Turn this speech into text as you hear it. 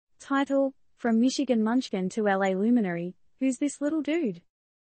Title: From Michigan Munchkin to LA Luminary, Who's This Little Dude?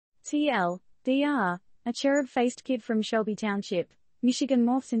 TLDR, a cherub-faced kid from Shelby Township, Michigan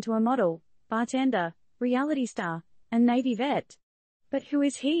morphs into a model, bartender, reality star, and Navy vet. But who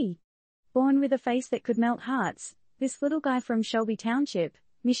is he? Born with a face that could melt hearts, this little guy from Shelby Township,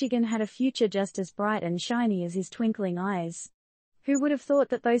 Michigan had a future just as bright and shiny as his twinkling eyes. Who would have thought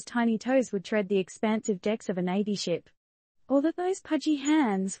that those tiny toes would tread the expansive decks of a Navy ship? Or that those pudgy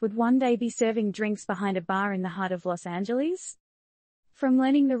hands would one day be serving drinks behind a bar in the heart of Los Angeles? From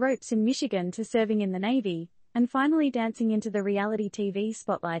learning the ropes in Michigan to serving in the Navy, and finally dancing into the reality TV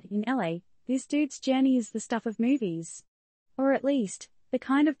spotlight in LA, this dude's journey is the stuff of movies. Or at least, the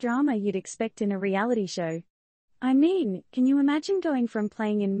kind of drama you'd expect in a reality show. I mean, can you imagine going from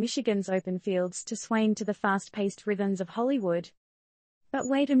playing in Michigan's open fields to swaying to the fast-paced rhythms of Hollywood? But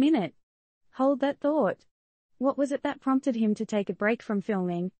wait a minute. Hold that thought. What was it that prompted him to take a break from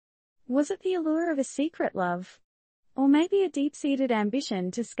filming? Was it the allure of a secret love? Or maybe a deep-seated ambition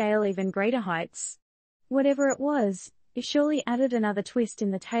to scale even greater heights? Whatever it was, it surely added another twist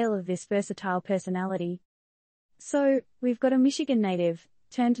in the tale of this versatile personality. So, we've got a Michigan native,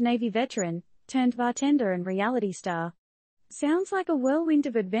 turned Navy veteran, turned bartender and reality star. Sounds like a whirlwind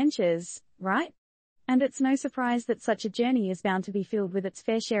of adventures, right? And it's no surprise that such a journey is bound to be filled with its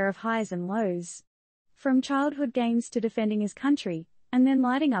fair share of highs and lows. From childhood games to defending his country, and then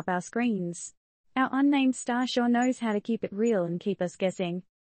lighting up our screens. Our unnamed star sure knows how to keep it real and keep us guessing.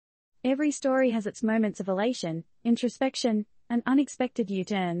 Every story has its moments of elation, introspection, and unexpected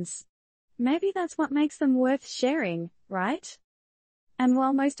U-turns. Maybe that's what makes them worth sharing, right? And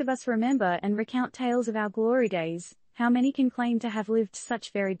while most of us remember and recount tales of our glory days, how many can claim to have lived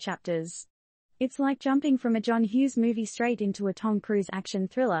such varied chapters? It's like jumping from a John Hughes movie straight into a Tom Cruise action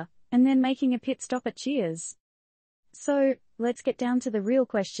thriller, and then making a pit stop at Cheers. So, let's get down to the real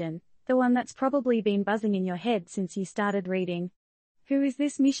question, the one that's probably been buzzing in your head since you started reading. Who is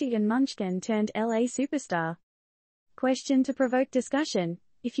this Michigan Munchkin turned LA superstar? Question to provoke discussion: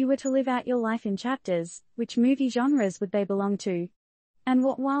 if you were to live out your life in chapters, which movie genres would they belong to? And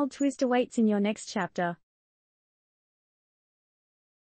what wild twist awaits in your next chapter?